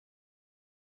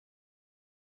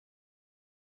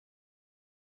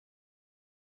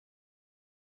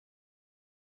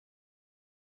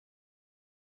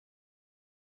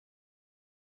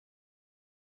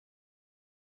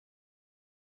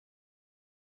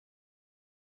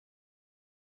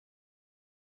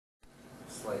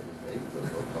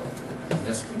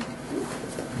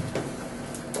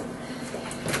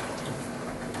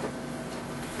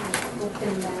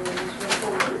And balance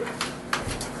report.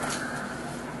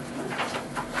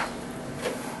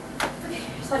 Okay,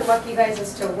 just want to walk you guys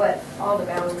as to what all the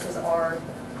balances are.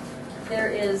 There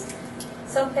is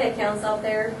self-pay accounts out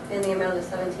there in the amount of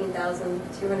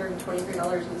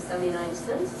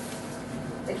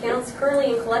 $17,223.79. Accounts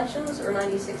currently in collections are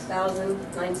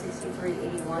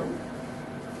 $96,963.81.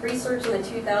 Research in the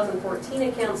 2014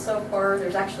 accounts so far,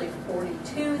 there's actually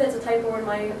 42. That's a typo in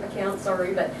my account,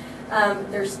 sorry, but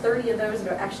there's 30 of those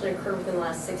that have actually occurred within the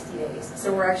last 60 days.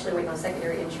 So we're actually waiting on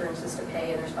secondary insurances to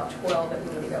pay, and there's about 12 that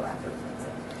we need to go after.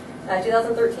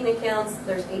 2013 accounts,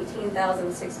 there's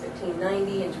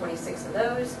 $18,615.90 and 26 of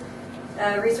those.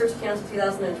 Research accounts of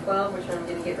 2012, which I'm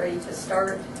going to get ready to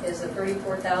start, is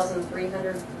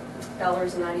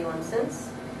 $34,300.91.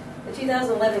 The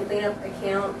 2011 cleanup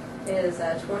account is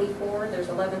 24. There's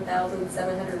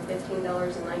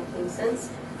 $11,715.19.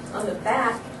 On the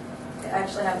back, I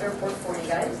actually have the report for you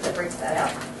guys that breaks that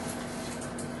out.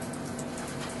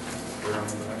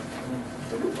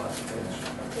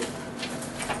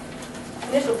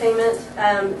 Initial payment,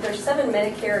 there's 7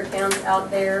 Medicare accounts out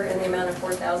there in the amount of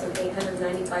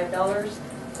 $4,895.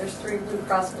 There's 3 Blue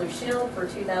Cross Blue Shield for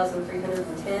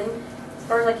 $2,310. As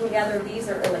far as I can gather, these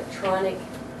are electronic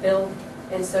bill,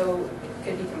 and so it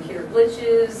could be computer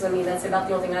glitches. I mean, that's about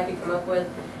the only thing I could come up with.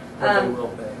 But they will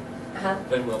pay. Huh?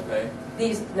 They will pay.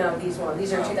 These won't.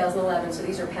 These are 2011, so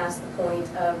these are past the point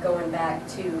of going back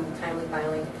to timely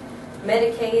filing.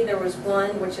 Medicaid, there was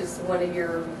one, which is one of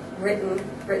your written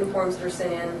forms that are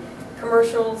sent in.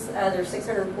 Commercials, there's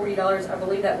 $640. I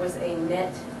believe that was a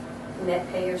net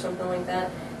pay or something like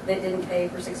that. They didn't pay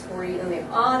for $640. And the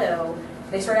auto,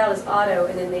 they start out as auto,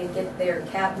 and then they get their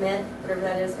cap med, whatever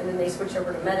that is, and then they switch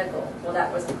over to medical. Well,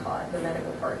 that wasn't caught, the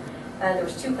medical part. There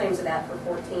was 2 claims of that for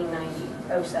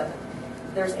 $1490.07.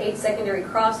 There's 8 secondary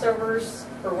crossovers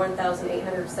for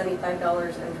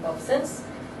 $1,875.12.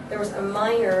 There was a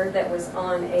minor that was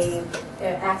on an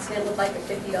accident, looked like a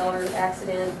 $50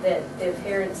 accident that the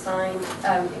parent signed.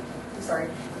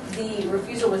 The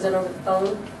refusal was done over the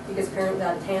phone because the parent was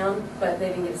out of town, but they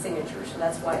didn't get a signature, so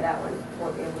that's why that one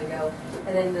won't be able to go.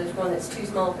 And then there's one that's too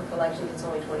small for collections. It's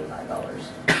only $25.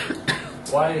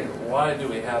 Why do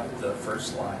we have the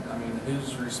first line? I mean,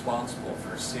 who's responsible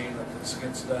for seeing that this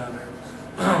gets done, or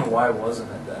why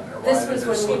wasn't it done, or why This did was it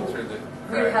when slip through the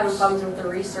we were having cracks? problems with the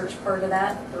research part of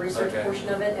that, the research Okay. portion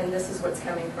of it, and this is what's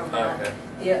coming from that. Okay.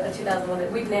 The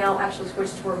 2011. We've now actually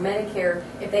switched to where Medicare,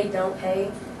 if they don't pay,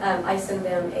 I send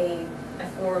them a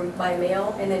form by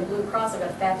mail, and then Blue Cross, I've got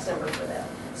a fax number for them.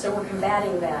 So we're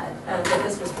combating that, but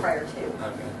this was prior to.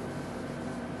 Okay.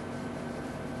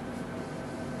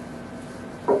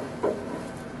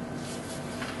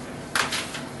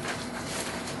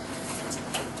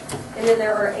 And then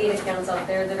there are 8 accounts out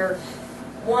there that are,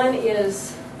 one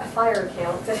is a fire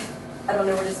account that I don't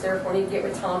know what it's there for. I need to get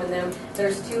with Tom and them.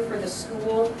 There's 2 for the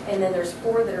school, and then there's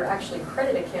 4 that are actually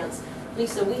credit accounts.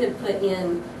 Lisa, we had put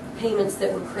in payments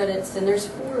that were credits, and there's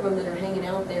 4 of them that are hanging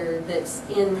out there that's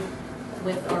in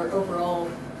with our overall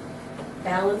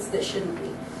balance that shouldn't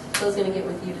be. So I was going to get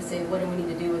with you to say, what do we need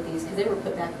to do with these? Because they were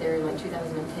put back there in like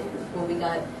 2010 when we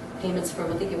got payments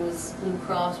from, I think it was Blue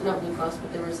Cross, not Blue Cross,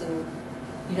 but there was a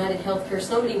United Healthcare.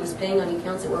 Somebody was paying on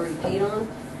accounts that were already paid on,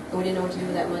 and we didn't know what to do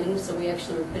with that money, so we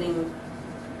actually were putting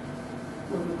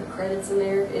the credits in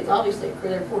there. It's obviously,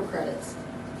 there are 4 credits,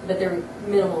 but they're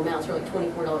minimal amounts, they're like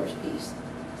 $24 a piece.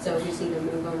 So we just need to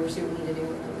move on or see what we need to do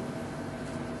with them.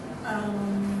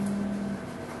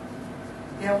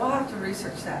 Yeah, we'll have to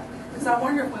research that. Because I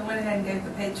wonder if we went ahead and gave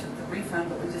the patient the refund,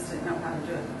 but we just didn't know how to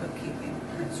do it in bookkeeping,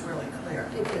 and it's really clear.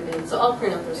 It could have been. So I'll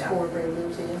print out those 4 and bring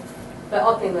them to you. But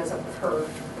I'll clean those up with her.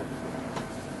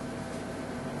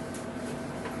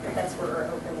 That's where our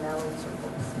open balance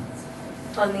reports.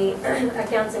 On the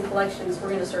accounts and collections, we're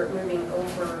going to start moving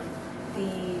over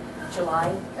the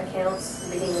July accounts,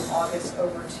 beginning of August,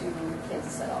 over to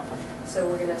Kansas Set Off. So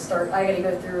we're going to start, I got to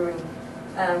go through and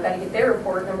got to get their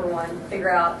report, number 1, figure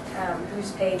out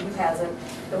who's paid, who hasn't.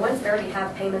 The ones that already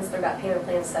have payments, they've got payment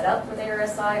plans set up with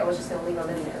ARSI, I was just going to leave them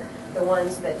in there. The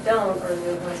ones that don't are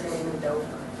the ones that are moved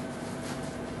over.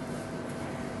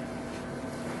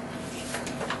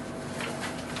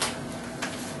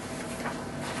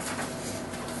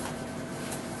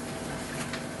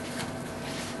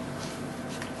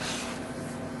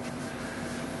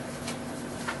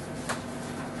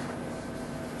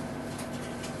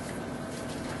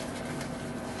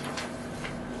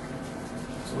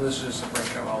 So this is just a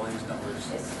breakdown of all these numbers.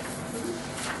 Yes.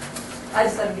 I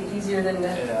just thought it'd be easier than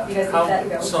Yeah. you guys let that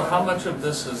go. So how much of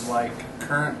this is like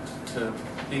current to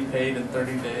be paid in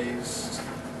 30 days?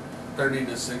 30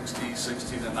 to 60,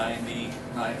 60 to 90,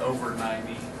 over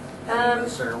 90.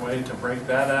 Is there a way to break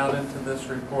that out into this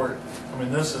report? I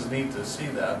mean, this is neat to see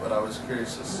that, but I was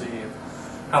curious to see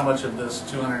how much of this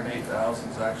 208,000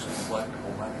 is actually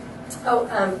collectible money. Oh,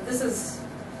 this is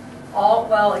all,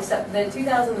 well, except the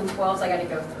 2012s I got to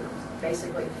go through,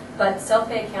 basically. But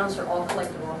self-pay accounts are all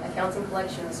collectible. Accounts and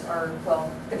collections are, well,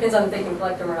 depends on if they can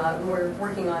collect them or not. And we're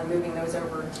working on moving those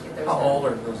over to get those How done. old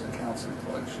are those accounts in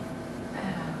collection?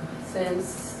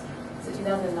 Since, is it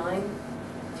 2009?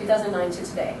 2009 to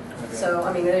today. Okay. So,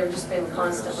 I mean, they've just been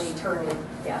constantly turning,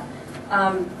 yeah.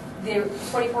 The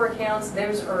 24 accounts,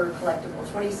 those are collectible.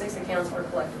 26 accounts are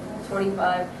collectible.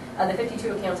 25, the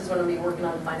 52 accounts is what I'm going to be working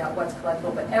on to find out what's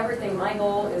collectible. But everything, my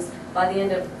goal is by the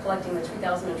end of collecting the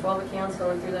 2012 accounts,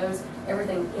 going through those,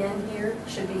 everything in here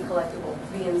should be collectible,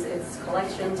 being it's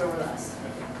collections or with us.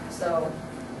 So,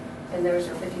 and those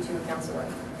are 52 accounts away.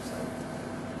 So.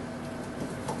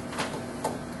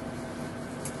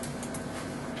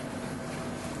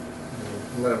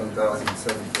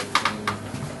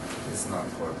 11,715 is not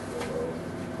collectible though, we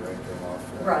break them off.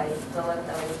 Right, the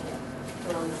 11,000, yeah,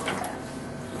 the one on that.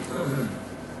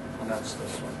 And that's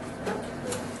this one.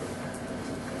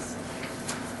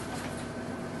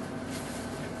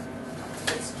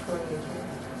 It's 20 again.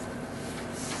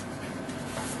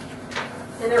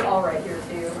 And they're all right here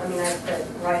too. I mean, I put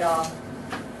write-off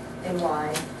and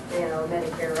why, you know,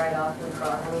 Medicare write-off and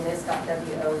fraud. I mean, it's got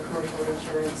WO, commercial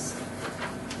insurance.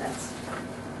 That's.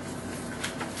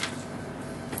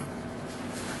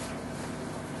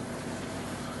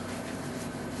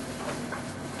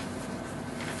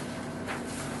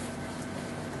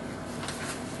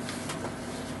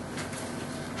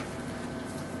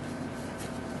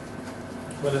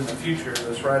 But in the future,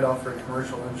 this write-off for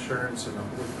commercial insurance and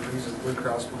with the reason Blue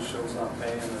Cross Blue Shield's not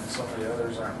paying and some of the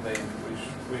others aren't paying,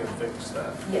 we have fixed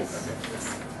that. Yes. Okay.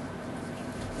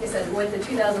 Like I said, with the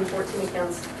 2014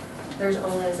 accounts, there's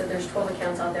only, I said there's 12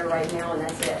 accounts out there right now, and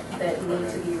that's it, that need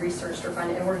to be researched or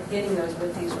found. And we're getting those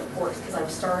with these reports, because I'm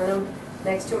starring them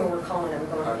next to them, and we're calling them,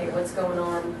 going, okay, what's going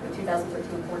on with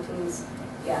 2013, 14s?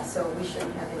 Yeah, so we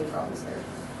shouldn't have any problems there.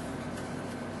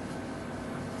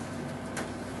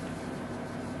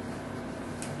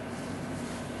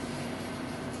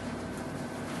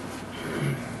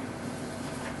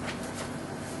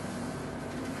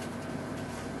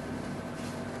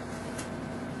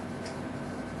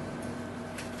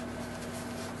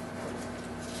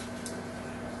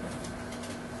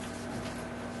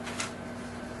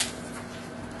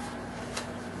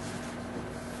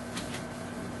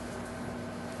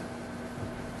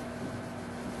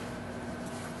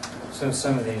 So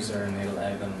some of these are in the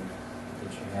 11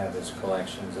 that you have as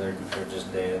collections, they're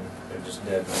just dead, they're just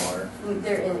dead in water.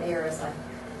 They're in ARSI.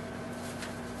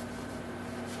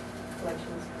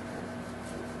 Collections.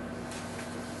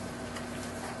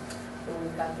 And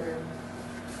we've got their,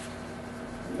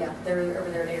 yeah, they're over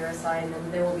there at ARSI, and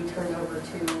then they will be turned over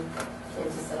to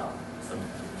Kansas et al.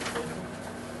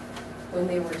 When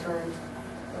they were turned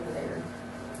over there.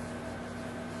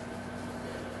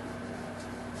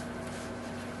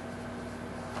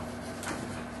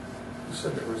 You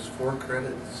said there was 4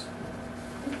 credits.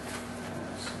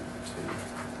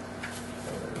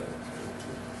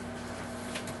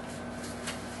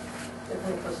 They're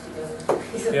kind of close together.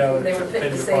 Yeah, They were fit the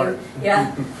pinned same. apart.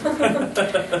 Yeah.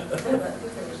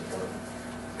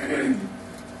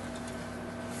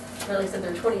 But like I said,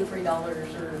 they're $23 or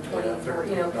 $24,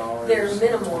 you know, $13, they're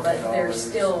minimal, but they're $20.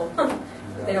 still,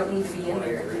 they don't need to be in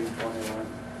there. 23, 21.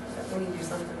 We need to do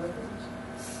something with them.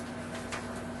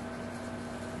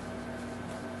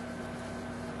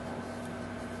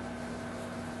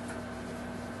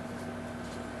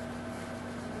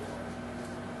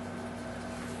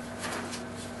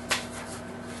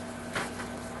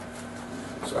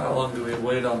 So how long do we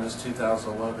wait on this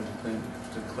 2011 to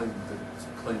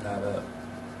clean that up?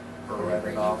 Or write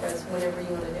it off? Whenever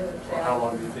you want to do it. Well, how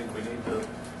long do you think we need to?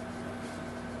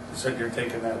 You said you're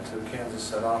taking that to Kansas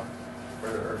set off,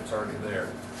 or it's already there.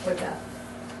 With that.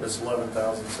 This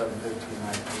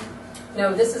 11,715.19.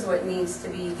 No, this is what needs to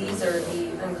be, these are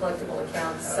the uncollectible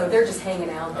accounts, so they're just hanging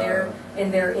out there,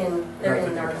 and they're in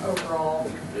our overall.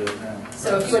 We can do it now.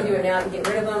 So if you want to do it now and get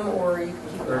rid of them, or you can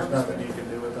keep them There's out. nothing you can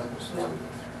do with them. No.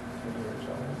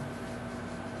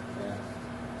 Yeah.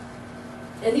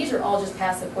 And these are all just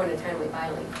past the point of timely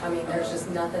filing. I mean, there's just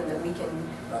nothing that we can,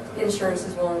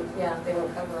 insurances won't, yeah, they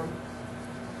won't cover them.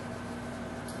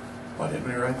 Why didn't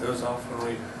we write those off when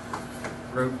we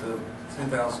wrote the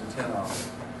 2010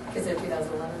 off? Because they're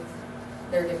 2011.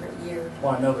 They're a different year.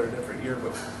 Well, I know they're a different year,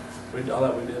 but I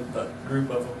thought we did a group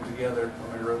of them together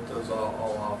when we wrote those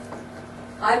all off.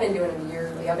 I've been doing them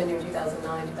yearly. I've been doing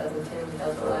 2009, 2010,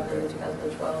 2011, and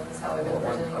 2012 is how I've been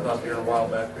presenting. I thought here a while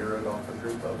back we wrote off a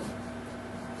group of them.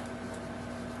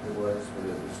 It was, but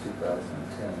it was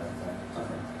 2010, I think.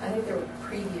 I think they were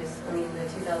previous, I mean, the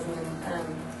 2000,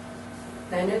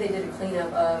 I know they did a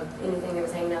cleanup of anything that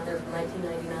was hanging out there from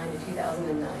 1999 to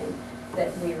 2009,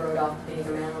 that we wrote off big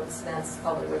amounts. That's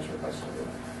probably what you're questioning.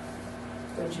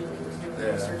 When Julie was doing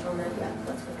Yeah. research on that, yeah,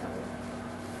 that's what that was.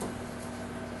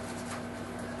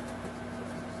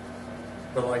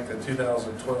 But like the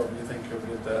 2012, you think you'll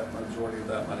get that majority of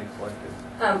that money collected?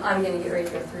 I'm gonna get ready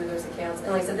to go through those accounts,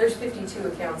 and like I said, there's 52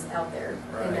 accounts out there in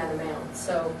Right. that amount,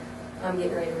 so I'm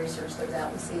getting ready to research those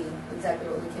out and see exactly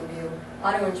what we can do.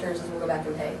 Auto insurances will go back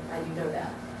and pay, I do know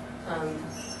that.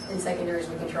 In secondaries,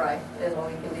 we can try, is all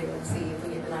we can do, and see if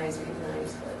we get denies, we get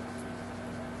denies,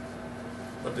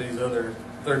 But these other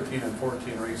 13 and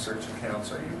 14 research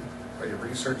accounts, are you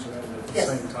researching them at the Yes.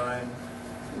 same time?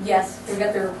 yes, we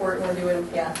got the report, and we're doing,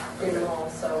 yeah, doing them all,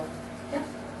 so, yeah.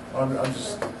 I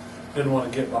just didn't want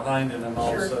to get behind it and all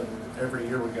of Sure. a sudden, every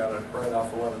year we got to write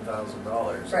off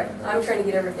 $11,000. Right, I'm trying to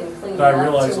get everything cleaned I up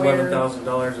realize to where.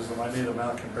 $11,000 is a minute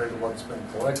amount compared to what's been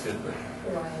collected, but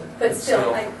Right, but it's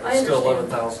still, I it's still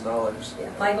understand. $11,000. Yeah,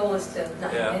 my goal is to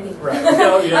not Yeah, have any. right.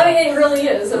 Oh, yeah. I mean, it really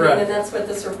is, I mean, Right. and that's what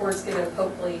this report's gonna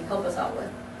hopefully help us out with,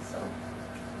 so.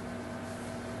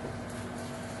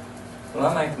 Well,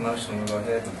 I make the motion, we'll go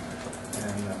ahead and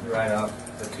write off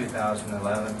the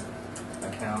 2011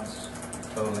 accounts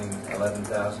totaling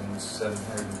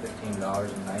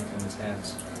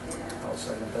 $11,715.19. I'll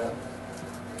second that.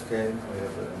 Okay, we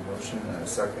have a motion and a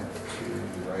second to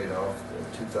write off the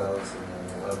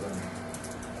 2011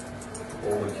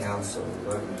 old accounts of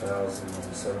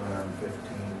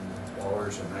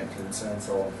 $11,715.19.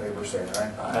 All in favor, say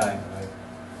aye. Aye.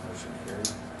 Motion carried.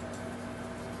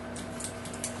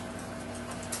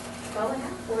 That's all I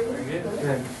have for you. Very good.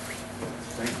 Good.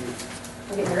 Thank you.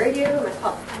 I'm getting the radio and my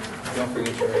pop. Don't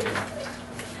forget your radio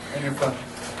And your phone.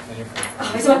 and your phone.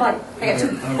 Oh, it's my body. I got two.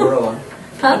 Umbrella.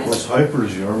 As hyper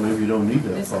as you are, maybe you don't need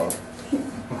that Is it? pop.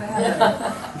 I have a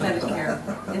Medicare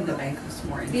in the bank this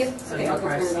morning, Yeah, so okay, you'll I'll go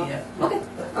probably print see it it. off. Okay,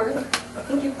 all right,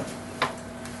 thank you.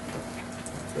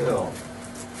 Bill.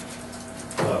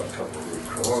 A couple of root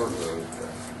Or causes. road.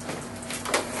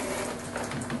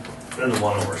 And the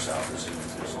one over south is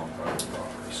on private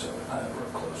property, so I have real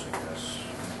close, I guess.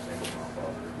 They will not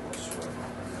bother it whatsoever.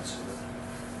 And that's it.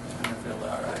 I feel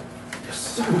all right. Yes.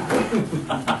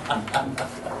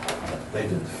 They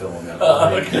didn't fill them in.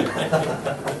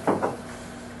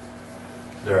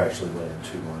 They're actually laying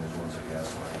two lines, one's a gas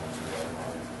line, one's a water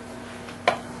line.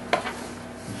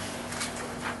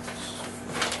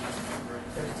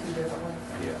 There's two different ones.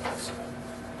 Yeah, that's the.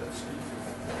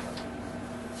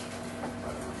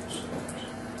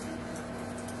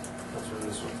 That's where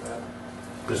this was at.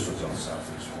 This was on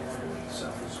southeast 140,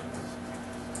 southeast.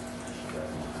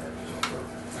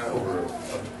 Over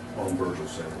on Virgil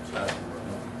Sales.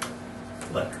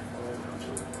 Electric.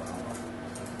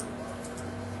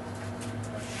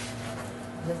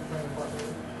 This is like what we.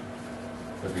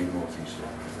 That'd be northeast.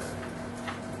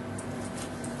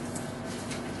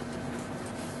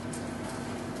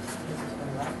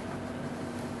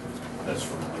 That's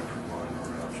from electric line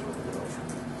around to the well from.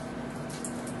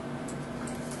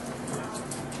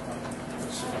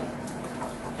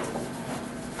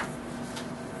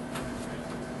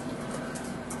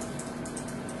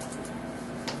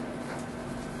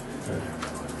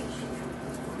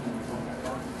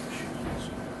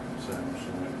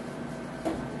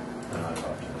 And I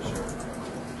talked to this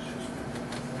area.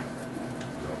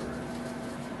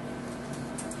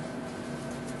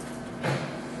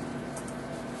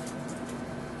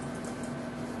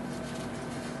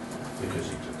 Because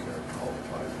he took care of all the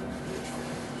pipe in the ditch.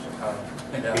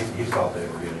 Yeah. He thought they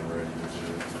were getting ready to do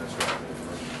it, and that's why they were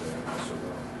there. So,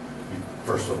 he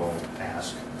first of all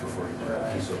asked before he did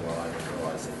it. He said, well, I didn't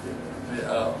realize they did it.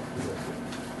 Yeah. He said,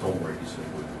 don't worry, he said,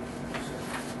 we. He said,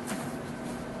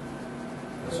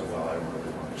 I said, well, I don't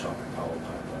really want to chop your power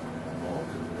pipe up on the wall,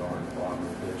 because we are in the bottom of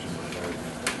the ditch, and we're very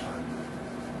at time.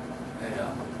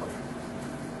 Yeah.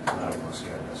 And I don't want to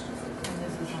scare that stuff up. And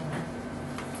this is on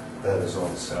That is on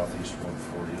southeast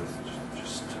 140th,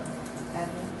 just,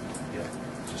 Avenue. yeah,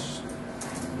 just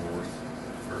north,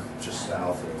 or just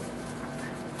south of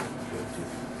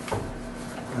 50th.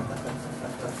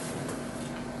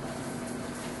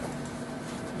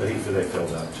 But they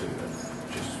filled out too, and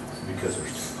just because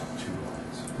there's two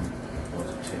lines.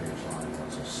 One's a 10-inch line,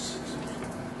 one's a 6-inch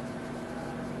line.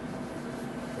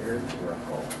 Here's the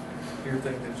call. You're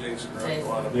thinking Jason wrote a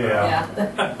lot of. Yeah.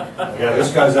 Yeah,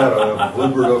 this guy's out of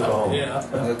Woodward, Oklahoma. Yeah.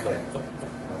 Okay.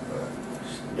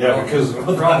 Yeah, because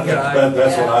Wrong guy.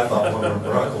 that's what I thought when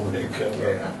Brockle didn't come.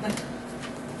 Yeah.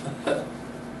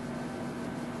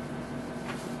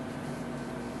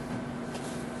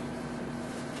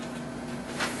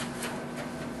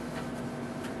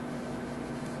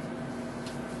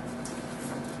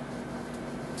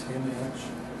 Inch.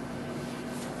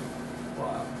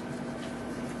 Wow.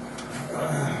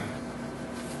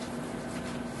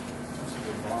 That's a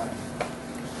good line.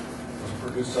 That's a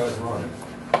pretty good sized line.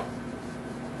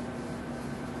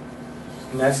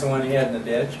 And that's the one he had in the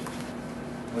ditch?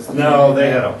 Was the No, one-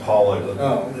 they had a poly.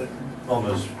 Oh.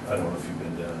 Almost, I don't know if you've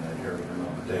been down in that area or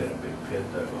not, but they had a big pit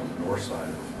that on the north side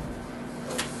of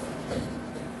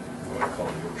what I call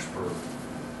the York Spur,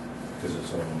 because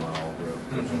it's on a mile road,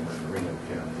 goes over in Reno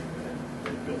County, and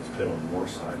they built the pit on the north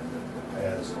side, and then the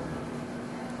pad is on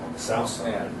the south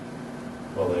side.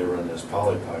 Well, they run this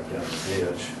poly pipe down the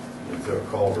ditch, and through a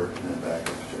culvert, and then back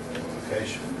up to their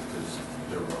location, because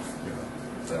they're rough,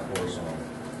 that horizontal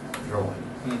drilling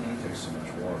takes so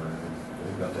much water, and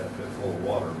they've got that pit full of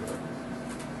water, but,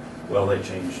 well, they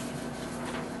changed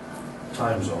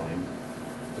times on him.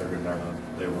 They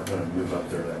weren't gonna move up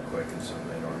there that quick, and so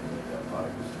they'd already made that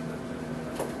pipe.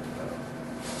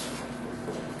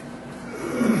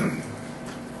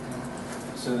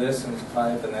 So this is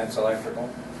pipe and that's electrical?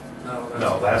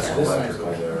 No, that's This electrical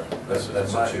one's- there. That's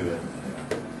a 2 in.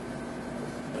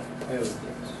 It was-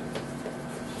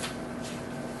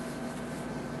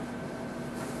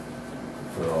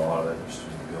 For a lot of that used to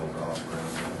be built off ground.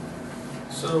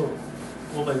 So,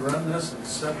 will they run this in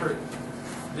separate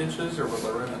ditches, or will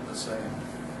they run it in the same?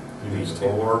 You mean the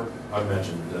bore? I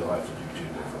mentioned they'll have to do 2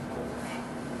 different bores.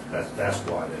 That's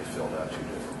why they filled out 2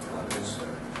 different plans there. I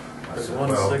Because said,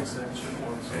 one's well, 6 inch and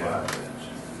one's Yeah. 5 inch,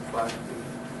 5 feet.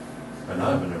 and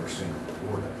I've never seen a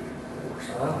bore that big before.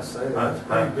 so I would say that's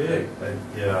pretty big.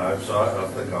 Yeah, I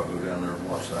think I'll go down there and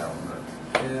watch that one.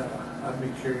 Yeah, I'd be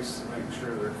curious to make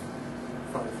sure they're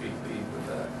 5 feet deep with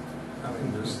that. I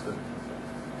mean, just to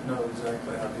know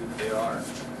exactly how deep they are.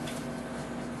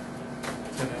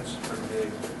 10 inches is pretty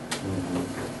big.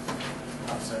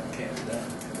 Not saying it can't be done,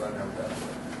 because I've never done it.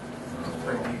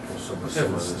 Pretty neat. Well, some of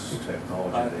this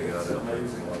technology they got It's up there,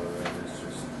 amazing. a lot of that is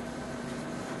just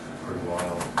pretty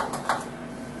wild.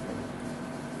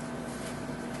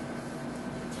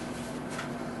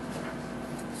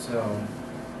 So,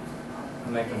 I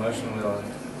make a motion, we'll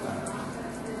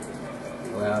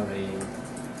allow the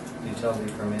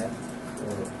utility permit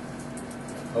for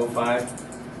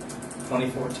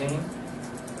 05-2014.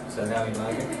 Is that how you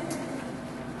like it?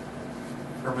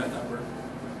 Permit number,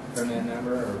 Permit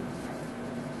number or?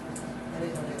 I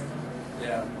didn't know they were numbered.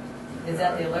 yeah, Is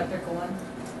that the electrical one?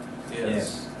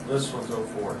 yes. This one's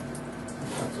 04.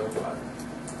 That's 05.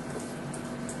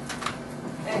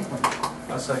 Okay.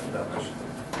 I second that motion.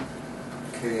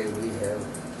 Okay, we have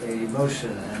a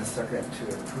motion and a second to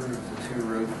approve the 2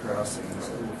 road crossings,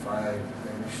 05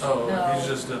 dash. Oh, No, he's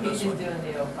just doing this one. He's just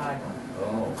doing the 05 one.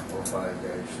 Oh, 05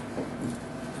 dash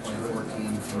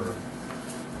 2014 for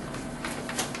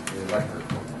the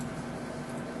electrical.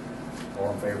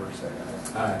 All in favor, say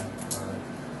aye. Aye. Aye.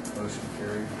 Motion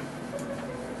carried.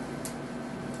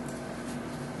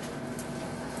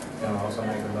 Can I also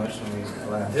make a motion, we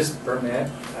allow this permit,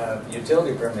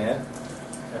 utility permit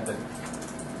at the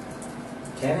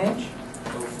 10 inch?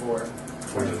 04.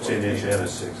 There's a 10 inch and a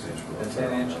 6 inch. The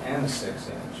 10 inch and the 6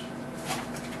 inch,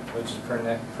 which is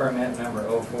permit number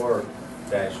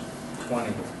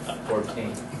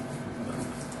 04-2014.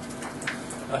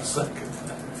 I second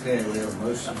that. Okay, we have a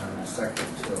motion and a second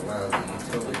to allow the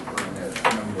utility permit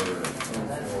number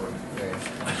 04 dash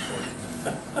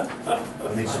 2014.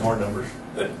 I need some more numbers.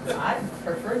 I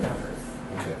prefer numbers.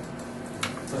 Okay.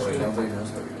 Boy, nobody knows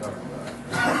what you're talking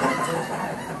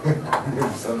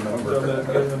about. Some number.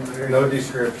 No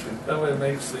description. That way it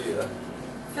makes the,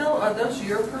 Phil, are those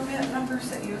your permit numbers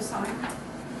that you assign?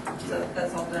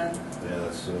 That's all done? Yeah,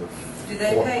 that's Do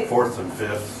they pay, fourth and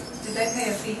fifth. did they pay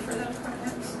a fee for those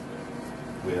permits?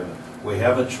 We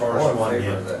haven't charged All in one favor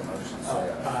yet. of that motion,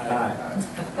 say aye. Aye.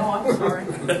 Oh, I'm sorry.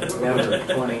 Number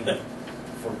 2014.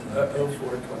 04,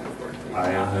 2014. I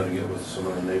am gonna get with some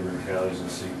of the neighboring counties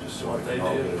and see, just so What we they can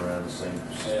all do. get around the same.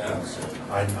 Yeah.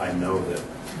 I know that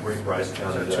Bryce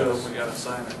County There are 2 of does. them, we gotta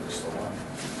sign it, just the one.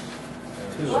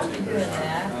 While you're doing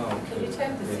that, Oh, can you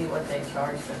check to see what they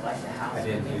charge for like the house I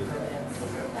didn't moving do that.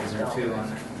 permits? Is there 2 on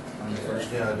the first?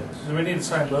 Yeah, it is. Do we need to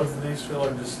sign both of these, Phil,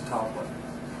 or just the top one?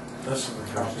 This is the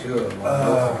top There's one. 2 of them. on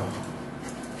this one.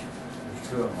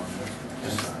 There's 2 of them on this one.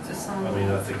 Just- Just I sign mean,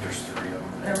 I it. think there's 3 of them.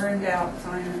 Never in doubt,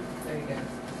 sign it. There you go.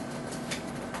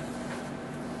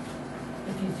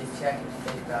 If you just check it, to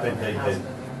see about They- the they- house they-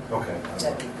 moving, Okay.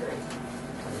 that'd be great.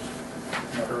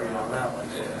 Never read on that one,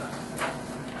 yeah.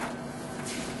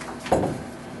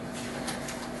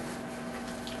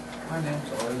 My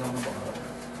name's always on the bottom.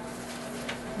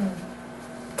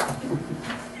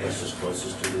 That's just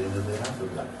closest to the end of the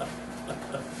alphabet.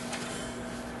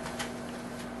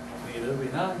 It'd be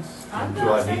nice. I'm Do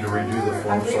not I need to saying redo the that.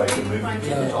 form so I can I'm move you to rereading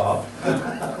the mine. top?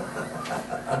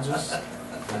 I just You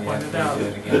have pointed to out. do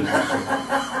it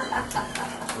again.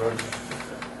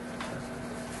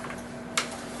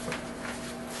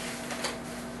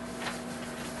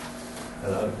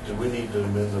 Do we need to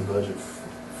amend the budget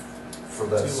for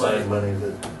that Too same late. money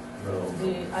that, Do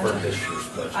you- I for thought- this year's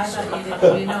budget? I thought you did,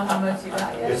 do you know how much you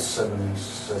got yet? It's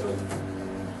 77.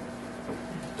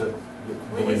 Do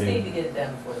We we just need to get it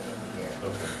done before the end of the year.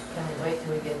 Okay. Can we wait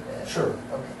till we get the? Sure.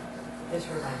 Okay. Just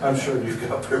remind me. I'm sure you've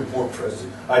got there more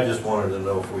pressing. I just wanted to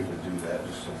know if we could do that,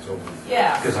 just so we,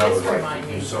 Yeah, because just I would like remind to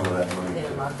me use some of that money in a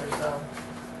to month or so.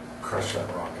 crush that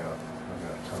rock out. I've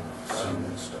got a ton of cement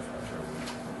and stuff out there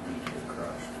we need to get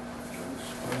crushed.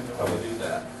 I would do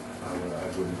that. I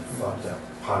wouldn't have thought that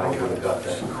pile would have got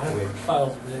that quick.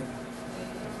 Pile's big.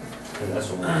 And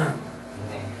that's only,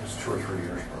 it's 2 or 3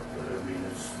 years, but I mean,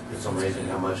 it's amazing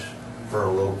how much, for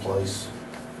a little place,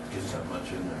 gets that much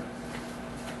in there.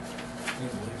 You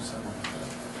can leave some of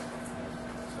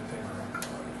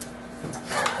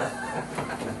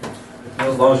that.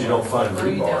 As long as you don't find No,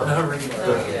 you rebar. don't. No, really. No,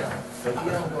 you don't.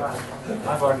 You don't go out.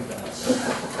 I've already done it.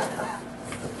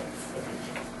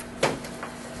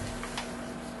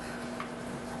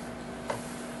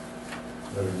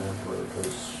 Other than that, weather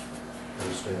puts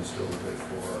a standstill a bit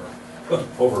for our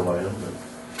overland, but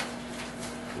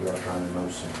we are trying to mow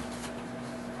some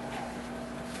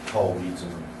tall weeds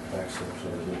and backslopes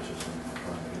of the ditches and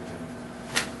trying to get them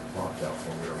locked out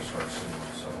before we ever start seeing them,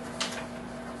 so.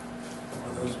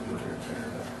 Well, those weeds are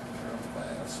tearing up real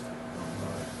fast.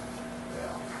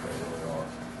 Yeah, they really are.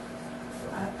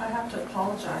 I have to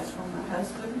apologize for my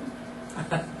husband.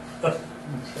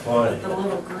 Why? The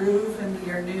little groove into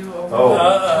your new Oh.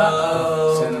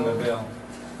 overall. Send him a bill.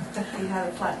 He had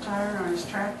a flat tire on his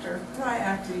tractor right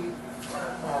after you.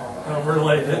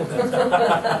 Related.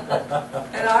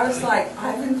 And I was like,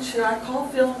 Ivan, should I call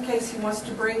Phil in case he wants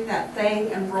to bring that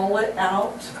thing and roll it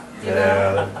out? You know?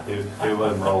 Yeah, it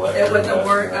wouldn't roll that. It wouldn't very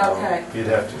work, fast, no. okay. You'd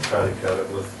have to try to cut it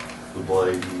with the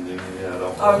blade and then, yeah, I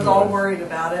don't. I was all worried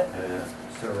about it. Yeah.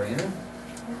 So raining?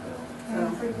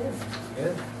 So, Pretty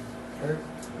good. Good.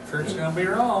 Kurt's gonna be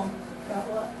wrong. Got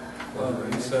what? Well,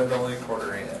 he said only a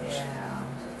quarter inch. Yeah.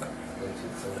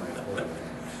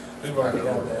 We've already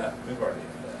got that. We've already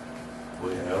got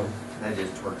We have. That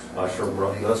just works. I sure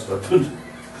brought dust up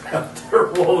out there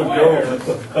a while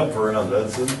ago, up around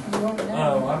Hudson. that.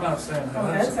 Oh, I'm not saying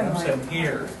Hudson, I'm saying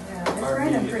here. Yeah, it's Our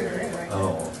raining immediate pretty area. good right now.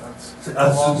 Oh. That's a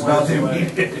Hudson's long not ways the away.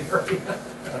 immediate area.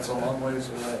 That's a long ways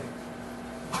away.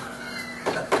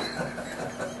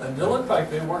 And it looked like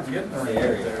they weren't getting the rain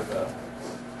Area. there though.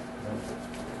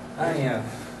 I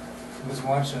was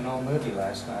watching an old movie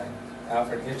last night,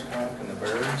 Alfred Hitchcock and the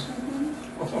Birds.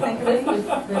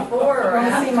 Before or Want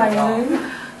to see my after golf?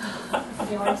 moon? Would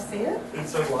you like to see it? It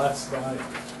said last night.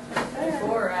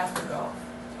 Before or after golf?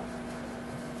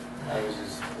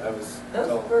 I was Those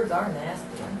told, birds are nasty.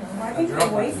 Well, I I think know. they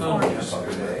wait phone for you.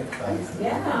 Yesterday.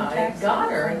 Yeah, it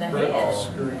got her in the Bird head.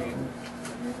 scream.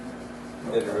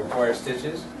 did it require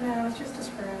stitches? No, it's just a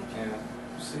scratch. Yeah.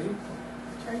 See?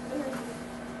 It's right there.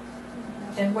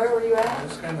 And where were you at?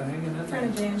 It's kind of hanging in In front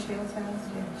of there. Jan Shields' house.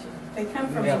 They come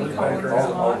from Yeah, any look back corners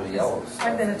around. a All lot. the yellows.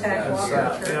 I've been attacked Yeah, walking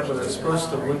it's- to yeah, but it's supposed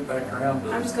to loop back around.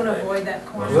 I'm just gonna avoid that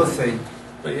corner. We'll see.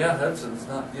 But yeah, Hudson's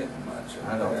not getting much.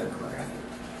 I don't think we're gonna.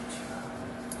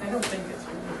 I don't think it's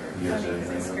really Yes, very funny, 'cause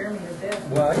they anything scare me to death.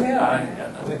 Well, Yeah, I yeah. ain't got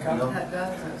nothing. They come- That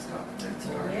does, that's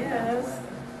not. Yes.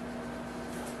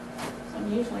 I'm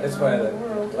usually That's why around the the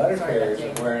world. letter carriers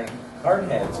are wearing hard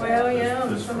hats. Well, yeah,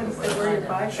 This somebody for- said wear your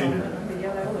bike She on did. it, and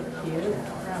yeah, that would look cute,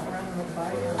 running with a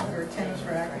bike on it, or a tennis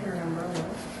racket, or an umbrella.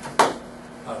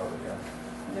 Oh, yeah.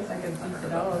 I guess I could beat the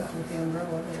dogs with the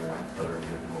umbrella there. Better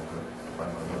get woke up by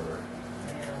my mother.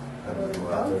 Well, Having the to go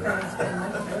out dog there. thing's been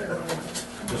much better.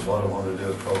 Just what I wanted to do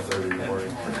at 12:30 in the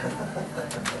morning.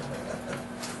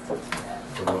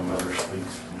 When my mother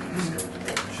speaks, you just go to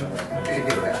bed and shut up.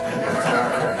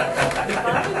 You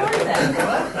finally learned that,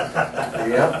 what?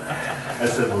 Yep. I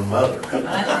said, when mother.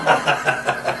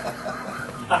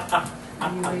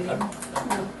 Are you reading?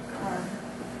 No.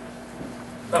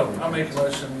 Oh, I'll make a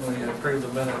motion, we approve the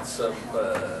minutes of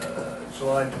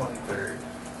July 23rd.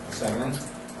 Second.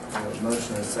 We have a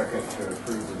motion and a second to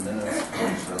approve the minutes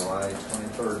for July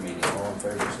 23rd meeting. All in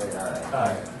favor, say aye.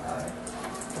 Aye. Aye.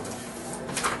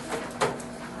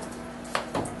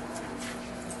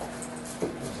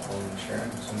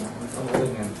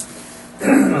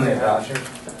 vouchers.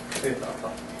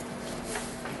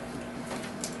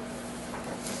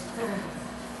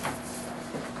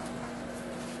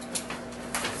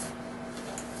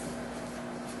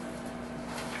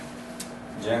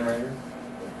 Generator.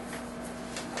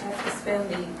 I have to spend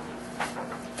the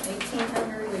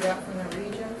 1,800 we got from the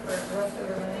region for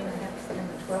leftover money, and I have to spend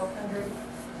the 1,200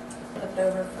 left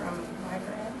over from my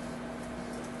grant.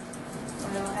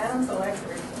 Well, Adams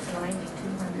Electric is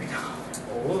 $9,200.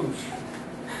 Whoosh.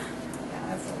 Yeah,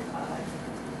 that's a lot.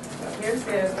 But here's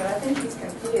his, but I think he's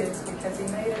confused because he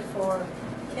made it for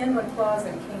Ken McClaws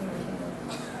and King McKinley.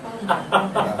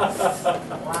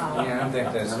 Wow. Yeah, I think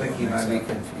that's. I think he might be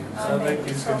confused. I think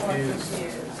he's somewhat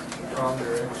confused. Wrong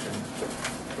direction.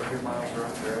 30 miles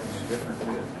wrong direction. Different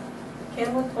bid. Ken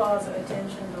McClaws,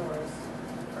 attention doors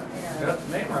from Aaron. Got the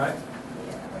name right.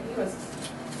 Yeah, but he was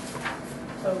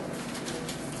totally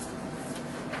confused.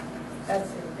 That's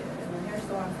who did it. And then here's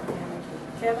the one from him.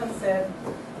 Kevin said,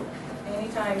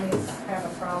 anytime he's have a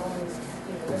problem, he's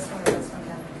either this one or this one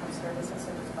have to come service and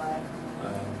certify.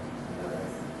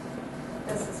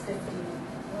 This is 50,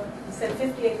 well, he said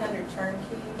 5,800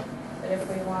 turnkey, but if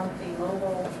we want the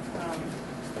mobile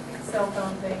cell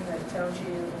phone thing that tells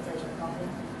you if there's a problem,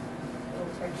 it'll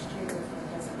text you if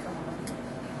it doesn't come on.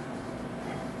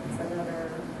 It's another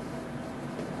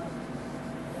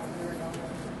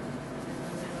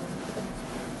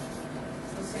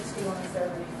so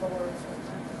 6174 is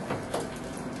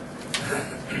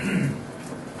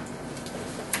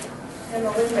and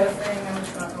the window thing, I'm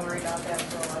just not gonna worry about that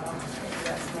for a while. Maybe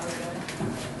that's more good.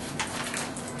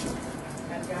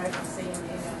 That guy can see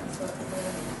me, that's what it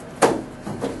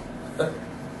is.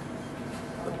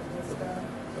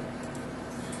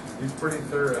 He's pretty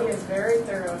thorough. He is very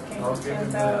thorough. It came I'll to give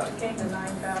him that. $10,000, came to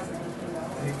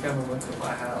 $9,018. He come and went to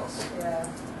my house. Yeah,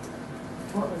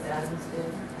 What was Adams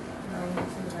bid?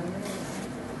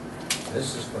 9,200.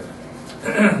 This is for a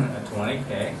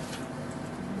 20K.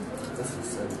 This is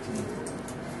 17.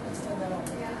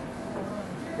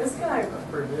 This guy That's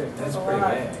pretty big. was That's a pretty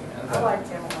lot. big. I liked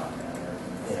him a lot better.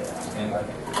 Yeah.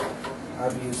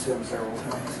 I've used him several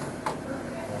times.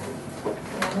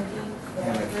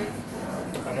 Electric?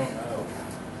 I don't know.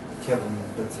 Kevin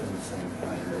puts in the same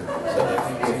kind of, so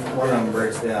if one of them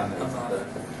breaks down, it's the.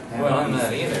 Well, I'm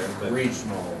not either, but.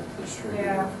 Regional distributor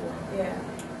Yeah, for them. yeah.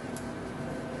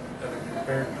 They're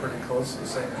compared pretty close to the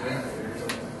same generators.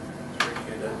 It's pretty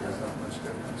good. There's not much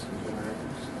difference in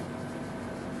generators.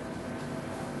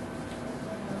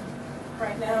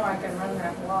 Right now, I can run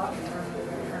that block and turn it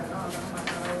on. I'm not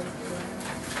gonna always do that.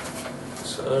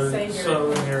 So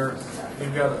in your,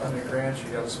 you've got, on your grants, you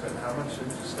gotta spend how much did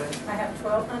you say? I have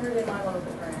 1,200 in my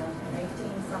local grant and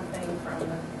 18 something from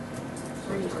the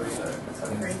region, so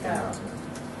 3,000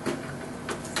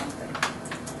 something.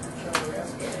 So the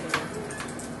rest will be.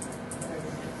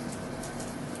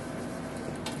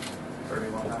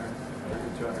 3,100, I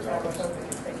was $3,200. hoping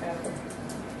to take out of reserve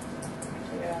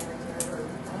or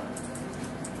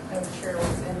I was sure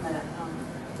what's in that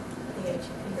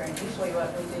DHEP grant. Usually what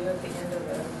we do at the end of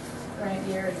the grant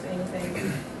year is anything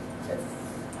that's,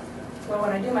 well,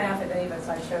 when I do my affidavits,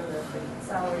 I show that the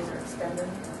salaries are expended,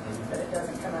 but it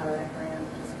doesn't come out of that grant, it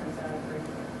just comes out of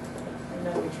regular. And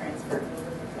then we transfer it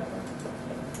over to cover.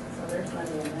 So there's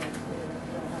money in that too.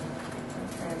 You don't have to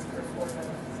transfer for the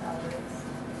salaries.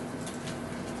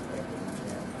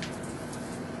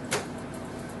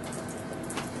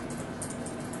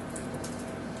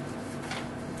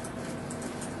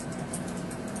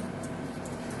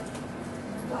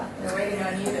 They're waiting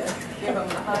on you to give them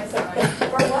the high sign.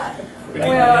 For what? We need to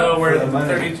Well, know where For the the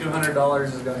money. $3,200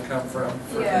 is gonna come from.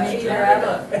 Yeah, Either either out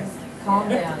out of- Calm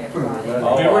down,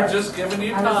 everybody. We were just giving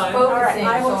you I was time. focusing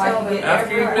I will so I tell could them get After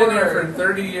every you've been here for word.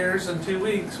 30 years and 2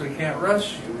 weeks, we can't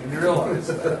rush you. We realize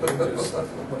that. We just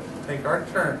take our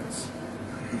turns.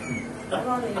 I'm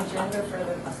on the agenda for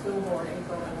the school board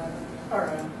April 11th, or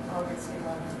August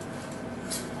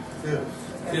 11th. Good.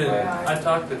 Good. FYI. I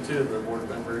talked to 2 of the board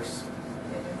members.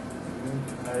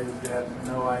 I had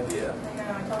no idea.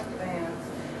 Yeah, I talked to Vance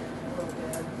a little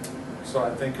bit. So I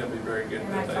think it'll be very good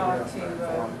And I that they talked have to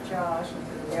that form. Josh and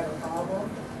said, do we have a problem?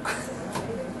 I said, "No,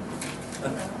 maybe."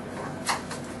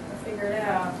 I figured it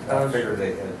out. I figured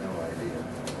they had no idea.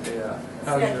 Yeah. See,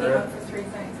 How's I came your up with 3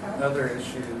 things, huh? other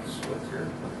issues with your, you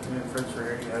and Fritz were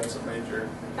here, you had some major,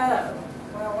 Oh,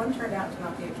 well, one turned out to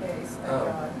not be a case, thank Oh.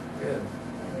 God. good. And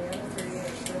the other 3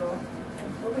 are still,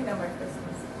 we'll be done by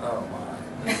Christmas. Oh my.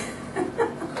 Oh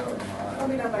We'll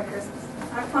my. be done by Christmas.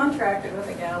 I contracted with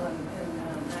a gal in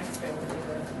Knoxville to do it,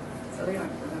 so they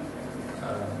don't remember.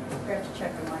 We have to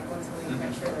check them like once a week,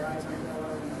 make sure their eyes aren't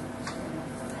yellow.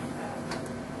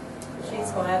 And,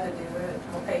 She's glad to do it.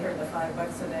 We'll pay her the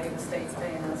 $5 a day, the state's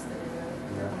paying us to do it.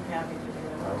 Yeah. I'm happy to do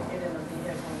it. Wow. Get in the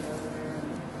vehicle and go there.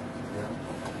 And Yeah.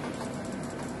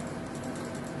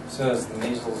 So is the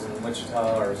measles in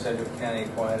Wichita or Sedgwick County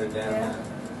quieted down Yeah. now?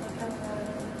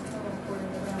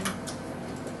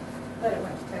 But it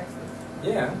went to Texas.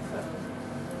 Yeah. So,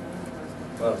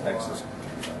 Well, Texas.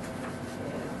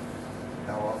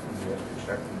 How often do you have to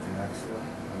check them in Knoxville? I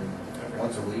mean,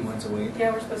 once a week? Once a week?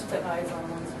 yeah, we're supposed to put eyes on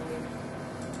once a week.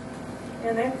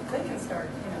 And they can start,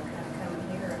 kind of coming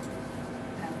here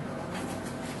after a while.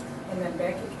 And then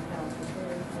Becky can help you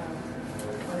too.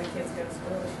 When the kids go to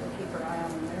school, she'll keep her eye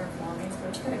on them there for me, so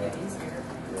it's gonna get easier.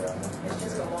 Yeah. It's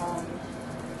just a long,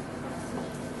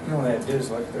 All they have to do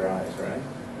is look at their eyes, right?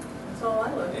 that's all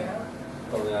I look Yeah. at.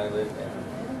 Pull the eyelid down.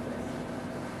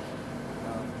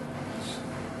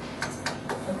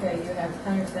 Okay, you have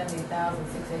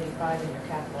 170,685 in your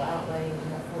capital outlay, and you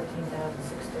have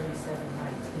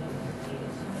 14,637.19 in your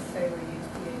PhD. Say we use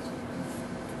PhD.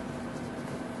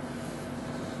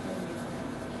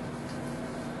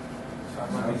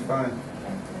 Sounds fine.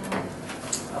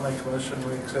 I'll make a motion,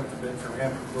 we accept the bid from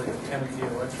County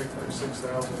Electric for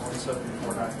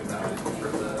 $6,174.99 for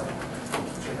the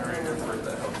generator for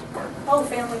the health department. Oh,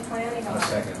 family planning. A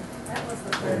second. That was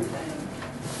the third thing.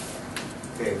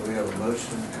 Okay, we have a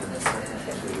motion and a second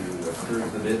to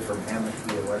approve the bid from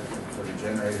Hammocky Electric for the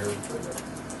generator for the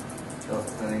health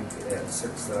clinic at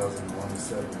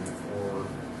 $6,174.99. All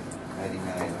in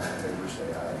favor,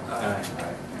 say aye. Aye.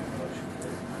 Motion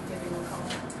carried. I'll give him a call.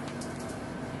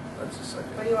 That's a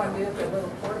second. What do you want to do with the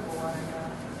little portable one?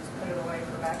 Just put it away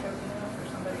for backup, for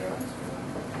somebody else?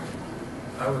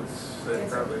 I would say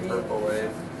It's probably really Purple Wave.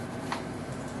 something.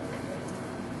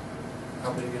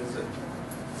 How big is it?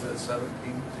 Is it 17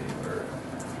 feet or?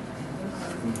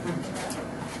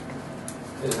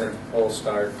 Is it full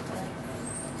start?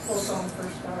 Full phone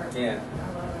first start. Yeah. I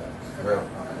love it. Well,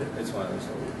 It's one of those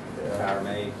little power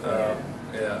made.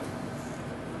 Yeah.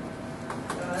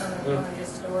 So I don't know if you want to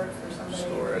just store it for somebody in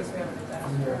Store it. case we have a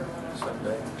disaster or whatever.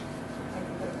 Someday. I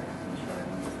can put it back in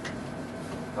insurance.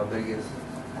 how big is it?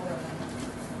 I don't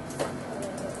know.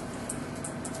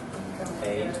 Come 8.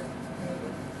 together, maybe.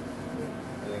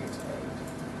 I think it's 8.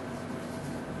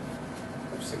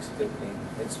 Or 650.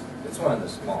 It's one of the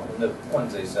small, the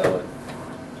ones they sell it.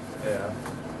 Yeah.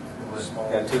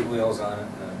 Got 2 wheels on it.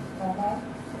 Uh-huh.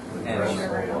 Would And run it's a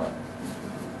whole around. lot.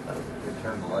 They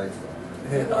turn the lights on.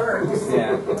 It works.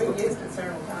 Yeah. We've used it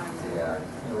several times. Yeah.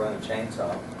 You run a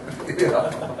chainsaw. Yeah. It'll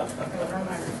run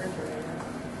my refrigerator.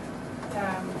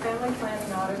 Family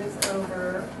planning audit is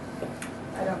over.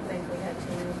 I don't think we had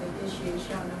too many big issues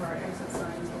showing them where our exit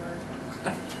signs were. I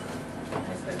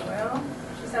said, well,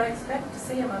 she said, I expect to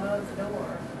see them above the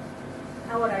door.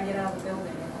 How would I get out of the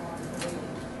building in all honesty?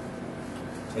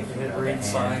 Take You it hit out of read hand.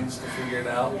 signs to figure it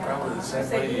out, Yeah, probably the I same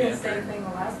said, way you you did the same entered. thing the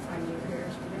last time you were here.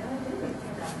 She said, yeah, I did.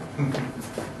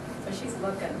 So she's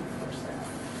looking for stuff.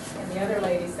 And the other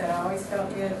lady said, I always felt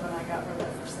good when I got rid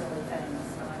of for silly things,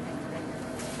 so I think we're going to get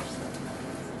rid of it for silly things.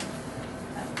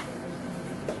 I don't think there's any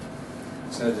big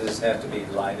issue. So does this have to be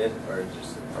lighted or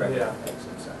just a regular Yeah.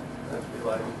 exit sign? That'd be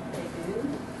like, They do. I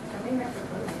mean, they have to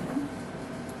put them in.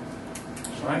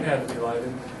 mine had to be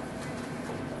lighted,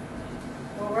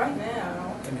 Well, right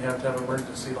now, and you have to have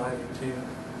emergency lighting too.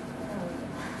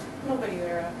 nobody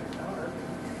there after dark.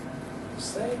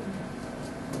 Same.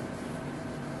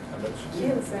 I bet She you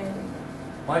didn't say anything.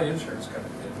 My insurance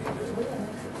company did me We good. got an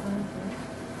exit sign for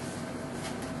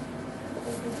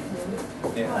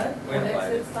Yeah, What? we have An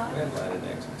lighted, exit sign? we have lighted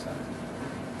exit sign.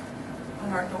 On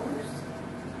our doors?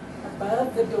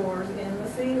 Above the doors in the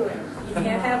ceiling. You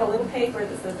can't have a little paper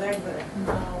that says exit.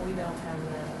 No, we don't have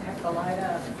You have to light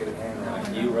up. Get a hand on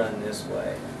it. You run this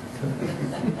way.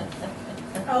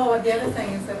 Oh, and the other thing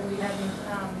is that we haven't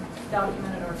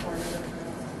documented our tornado.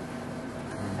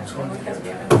 That's one because we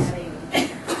haven't had any.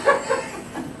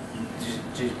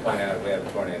 Did you point out we have a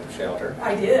tornado shelter?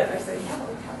 I did, I said, yeah.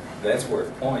 That's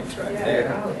worth points right Yeah,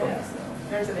 there. oh, yeah, so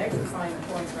there's an exit sign that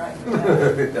points right to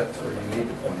that. That's where you need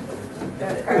to point it.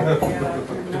 That cracked me up.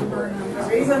 The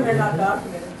reason they're not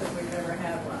documented is because we've never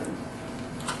had one.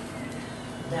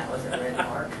 That was a red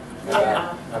mark.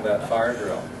 Yeah, How about fire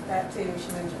drill? that too,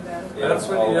 she mentioned that. Yeah, That's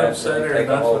when all you that, upset her, take a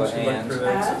that's hold when of she looked hands. for the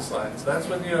exit signs. That's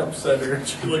when you upset her and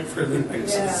she looked for the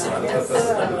exit Yeah, I signs. guess so. I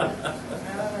don't know,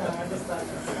 I just thought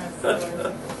that was kind of silly.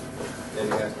 Then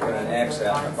you have to put an X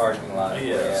out in the parking lot where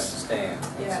you have to stand.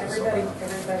 Yeah, everybody, you know.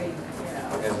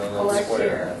 Has a little collect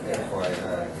square. here. Yeah.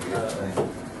 FYI, good thing.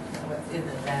 What's in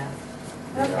the back?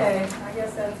 Okay, I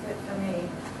guess that's it for me,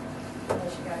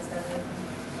 unless you guys have anything.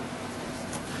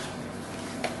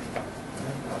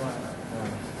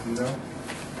 You know?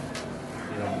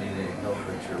 You don't need any help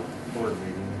at your board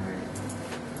meeting or anything?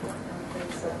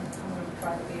 So I'm going to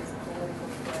try to be as political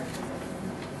correct as I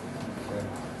Okay. can.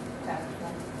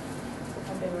 Tactful.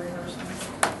 I've been rehearsing.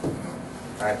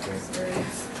 Practice.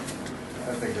 Serious.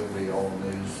 I think it'll be all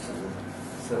news to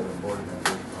the 7 board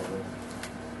members probably.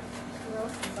 Who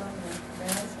else is on there?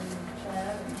 Dennis and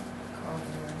Chad and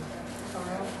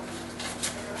Carl.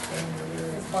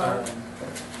 Is Barb?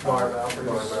 Barb Alford.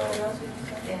 Who else did you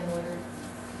say? Dan Woodard.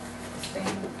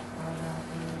 Stan?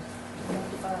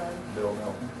 Bill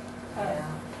Melton. Yeah.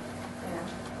 Yeah.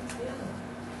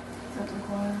 Something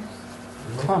Corners?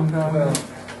 Well,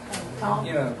 Tom?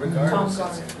 you know, Tom regardless,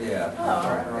 Garner. yeah. Oh, all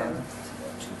right, good.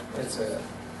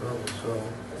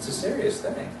 It's a serious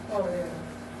thing, Oh,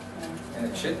 yeah. and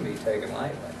it shouldn't be taken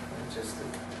lightly. It's just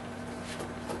that,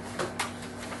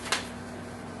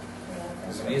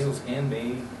 because measles can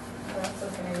be, We're also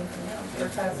looking at anything else. Those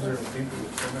are Pertussis. the people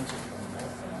with permits.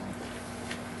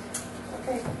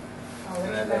 Okay. I'll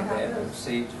and let then you know how they it had goes. to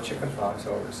see chicken pox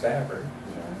over at Stafford,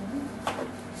 Yeah.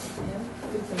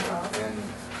 Whooping cough. and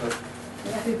put,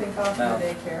 Yeah, whooping cough in No. the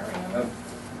daycare, remember?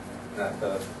 not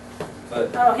the,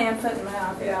 but Oh, hand, foot, and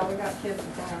mouth, yeah, we got kids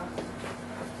with that.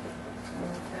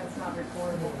 That's not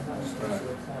recordable,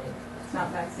 it's not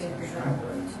vaccine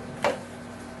preventable.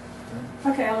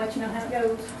 Okay, I'll let you know how it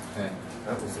goes. okay.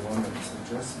 That was the one that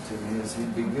suggested to me is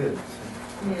he'd be good.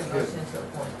 You need a motion to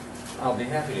appoint. I'll be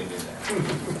happy to do that.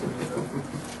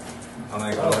 I'll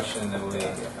make a motion that we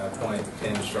appoint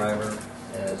Tim Shriver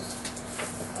as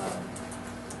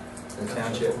the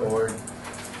township board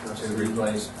to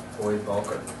replace Boyd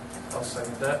Bulker. I'll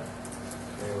second that.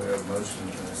 Okay, we have a motion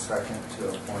and a second to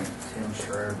appoint Tim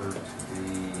Schreiber to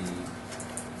the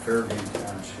Fairview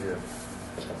Township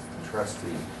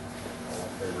trustee. All in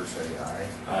favor say aye.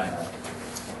 Aye.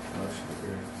 Motion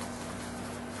carried.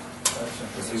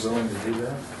 That's Was he willing to do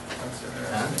that? That's Huh?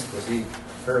 interesting. Was he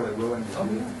fairly willing to Oh,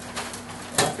 do yeah.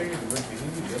 that? I figured it would be.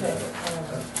 He'd be good at it.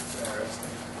 That's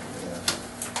interesting.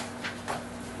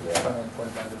 Yeah. Trying to play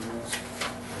by the rules.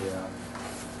 Yeah.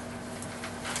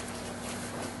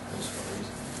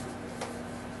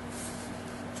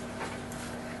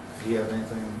 Do you have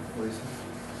anything, Lisa?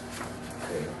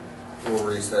 Okay, we'll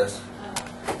recess.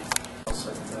 I'll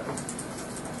second that.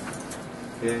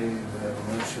 Okay, we have a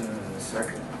motion and a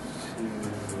second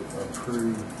to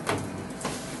approve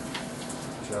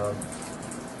the job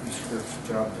description,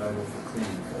 job title for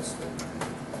cleaning custody.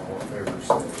 All in favor,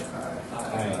 say aye.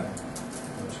 Aye.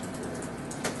 Motion carried.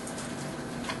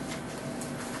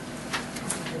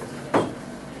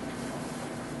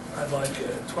 I'd like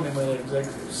a 20-minute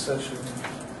executive session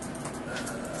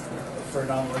for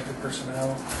non-elected personnel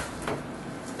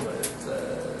with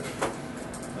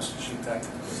Mr. Sheepak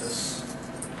with us.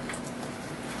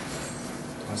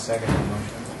 I'll second the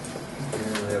motion.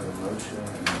 Okay, we have a motion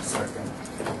and a second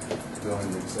to go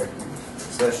into executive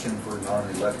session for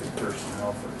non-elected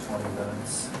personnel for 20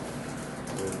 minutes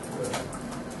with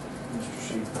Mr.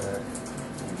 Sheepak,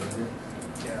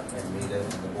 Yeah. and Nita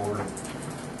and the board.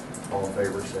 All in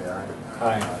favor, say aye.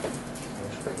 Aye.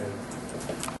 Motion carried.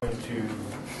 Going to,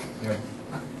 Yeah.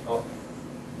 oh,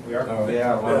 we are? Oh,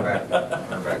 Yeah, we're back.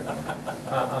 We're back.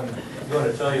 I'm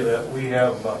going to tell you that we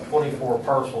have about 24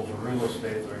 parcels of real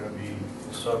estate that are going to be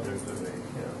the subject of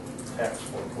a tax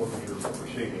foreclosure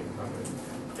proceeding. I'm going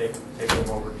to take them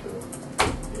over to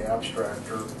the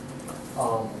abstractor.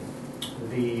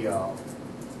 The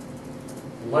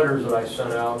letters that I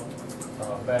sent out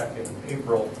back in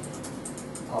April,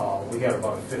 we had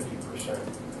about a 50%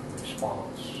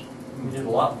 response. We did a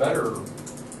lot better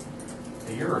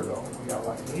a year ago. We got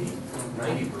like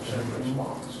 90%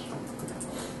 response.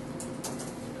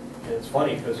 And it's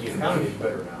funny because the economy is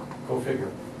better now. Go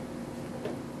figure.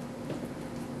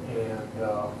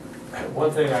 And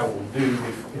one thing I will do,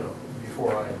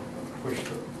 before I push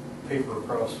the paper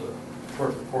across the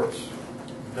clerk of court's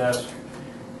desk,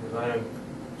 is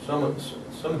some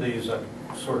of these I'm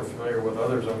sort of familiar with.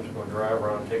 Others I'm just going to drive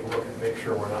around and take a look and make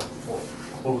sure we're not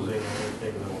foreclosing on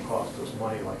anything that will cost us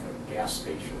money, like a gas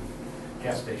station.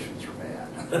 Gas stations are bad.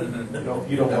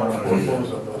 You don't want to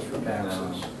foreclose on those for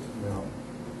taxes. No.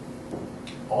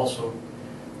 Also,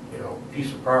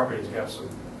 piece of property's got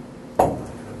an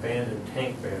abandoned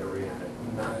tank battery in it.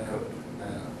 Not good.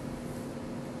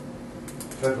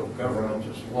 Federal government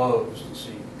just loves to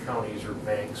see counties or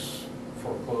banks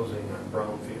foreclosing on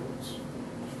brownfields.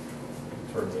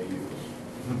 Term they use.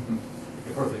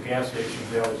 Of course, the gas stations,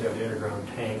 they always have the underground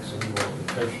tanks, and you want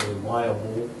potentially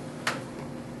liable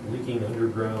leaking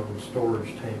underground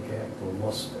storage tank act, or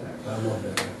LUST Act. I love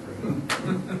that acronym.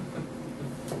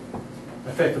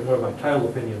 In fact, in one of my title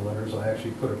opinion letters, I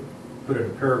actually put a put in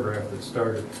a paragraph that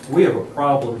started, "We have a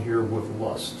problem here with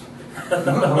lust." I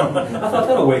thought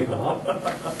that'll wake them up.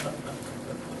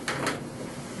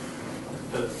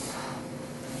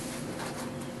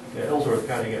 Yeah, Ellsworth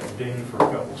County got dinged for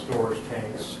a couple storage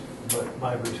tanks, but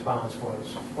my response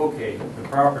was, okay, the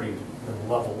property's been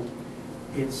leveled.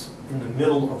 It's in the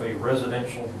middle of a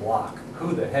residential block.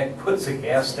 Who the heck puts a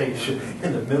gas station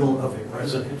in the middle of a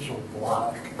residential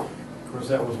block? Of course,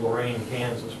 that was Lorain,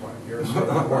 Kansas, my dear, so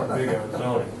they weren't big on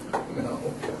zoning. No.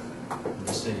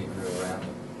 The city grew around the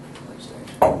police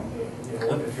station. And, you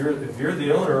know, if you're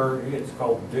the owner, it's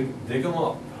called dig 'em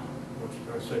up, which is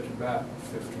going to set you back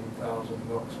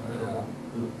 $15,000 minimum.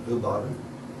 Who bought it?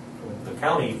 The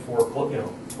county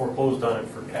foreclosed on it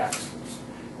for taxes.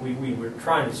 We were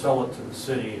trying to sell it to the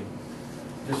city, and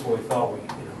just when we thought we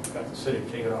got the city to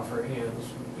take it off our hands,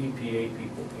 EPA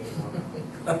people came up.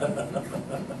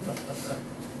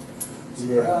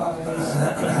 Yeah.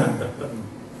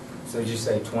 So did you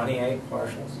say 28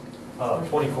 parcels?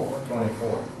 24.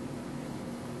 24.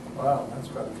 Wow, that's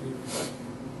quite a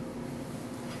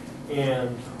few.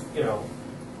 And,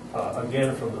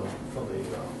 again, from the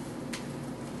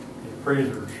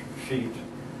appraiser's sheet,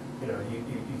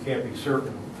 you can't be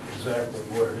certain exactly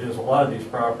what it is. A lot of these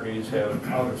properties have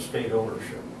out-of-state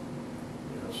ownership.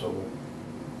 So we'll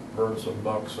burn some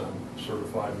bucks on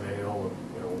certified mail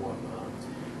and, whatnot.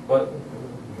 But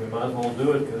we might as well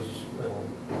do it because,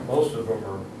 most of them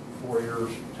are 4 years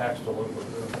tax delinquent.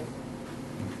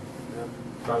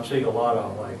 So I'm seeing a lot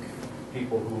of,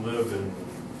 people who live in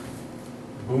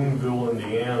Boonville,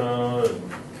 Indiana,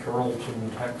 and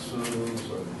Carrollton, Texas, and,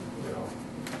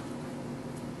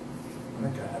 I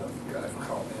think I had a guy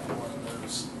call me on one of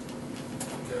those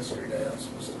yesterday. I was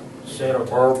supposed to. Santa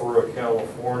Barbara,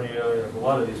 California. A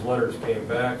lot of these letters came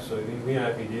back, so we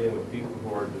might be dealing with people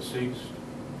who are deceased.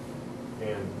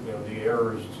 And, the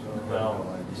heirs, now,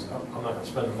 I'm not going to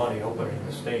spend the money opening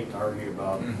the state to argue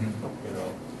about,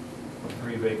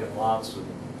 3 vacant lots in,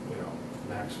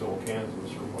 Maxville,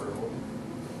 Kansas, or whatever.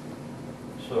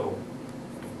 So,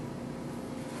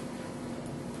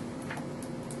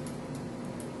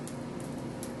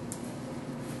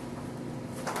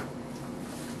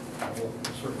 we'll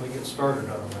certainly get started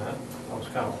on that. I was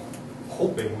kind of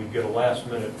hoping we'd get a last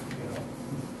minute,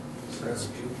 That's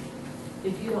good.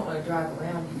 If you don't want to drive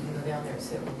around, you can go down there and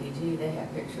sit with DG. They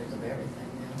have pictures of everything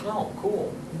now. Oh,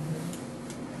 cool.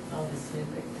 All this new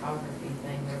photography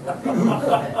thing they're working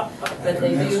on. But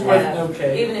they do Wait, have,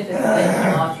 okay. even if it's a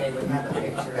vacant lot, they would have a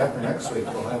picture of After it. next week,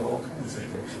 we'll have all kinds of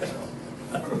pictures.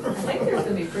 I think there's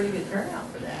going to be pretty good turnout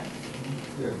for that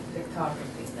Good.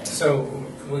 photography thing. So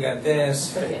we got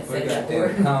this, I can't we say got that the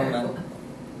word. impoundment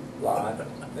lot,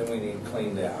 then we need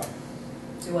cleaned out.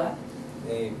 Do what?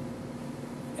 The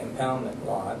impoundment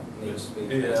lot needs to be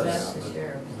cleaned Yes. That's out. the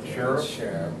sheriff. The sheriff?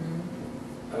 Sheriff. Mhm.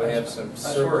 We have some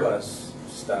swear- surplus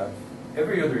stuff.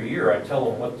 Every other year, I tell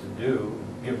them what to do,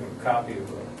 give them a copy of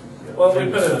it. Well, we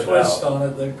put a twist on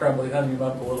it. They probably hung him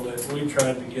up a little bit. We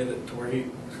tried to get it to where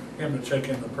him to check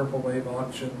in the Purple Wave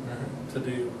auction to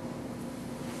do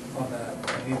on that.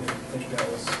 And he didn't think that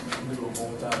was doable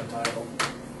without a title.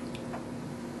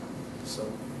 So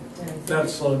And that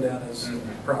slowed down his Mhm.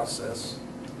 process.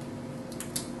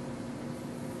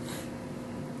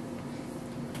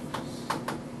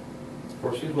 Of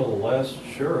course, he's one of the last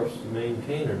sheriffs to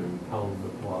maintain an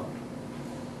impoundment lot.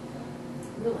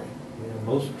 Really? Yeah,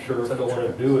 most sheriffs don't want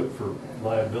to do it for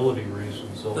liability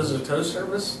reasons, so. Does the tow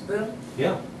service then?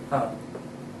 Yeah, Huh.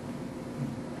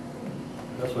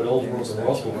 that's what Ellsworth and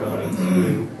Russell counties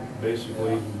do,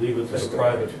 basically leave it to the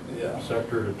private Yeah.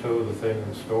 sector to tow the thing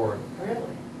and store it. Really?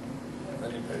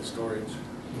 Then you pay storage.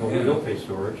 Well, we don't pay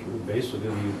storage, basically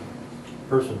the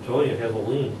person towing it has a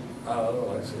lien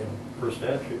Oh, I see. per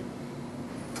statute.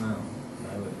 No, I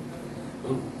would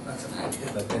Ooh, that's an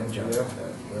idea. let them jump, Yeah.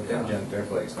 let them jump their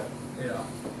place. Yeah.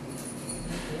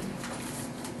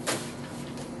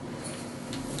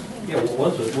 Yeah, well,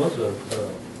 once a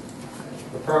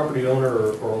property owner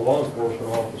or a law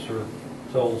enforcement officer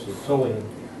tells the tow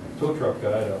truck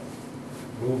guy to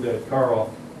move that car off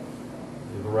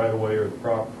the right of way or the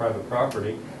private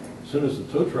property, as soon as the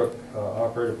tow truck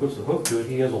operator puts the hook to it,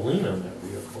 he has a lien on that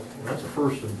vehicle. And that's a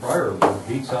first and prior, that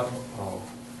beats out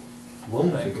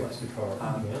loans against the car.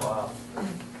 Yeah. Wow.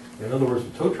 In other words, the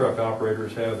tow truck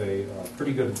operators have had a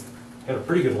pretty good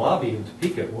lobby in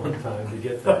Topeka at one time to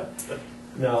get that.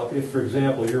 Now, if, for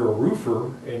example, you're a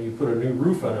roofer and you put a new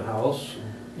roof on a house,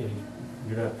 and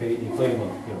you're not paid, you claim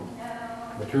a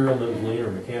material lien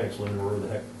or mechanics lien, or whatever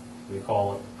the heck they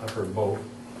call it, I've heard both,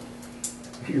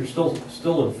 you're still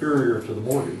inferior to the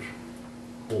mortgage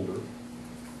holder.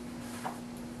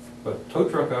 But tow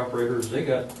truck operators, they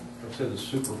got, I said, a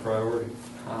super priority.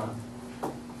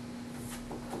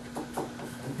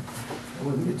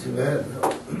 Wouldn't be too bad,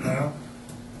 though. No?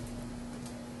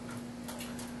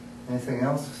 Anything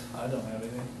else? I don't have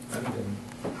anything.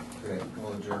 Okay,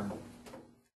 we'll adjourn.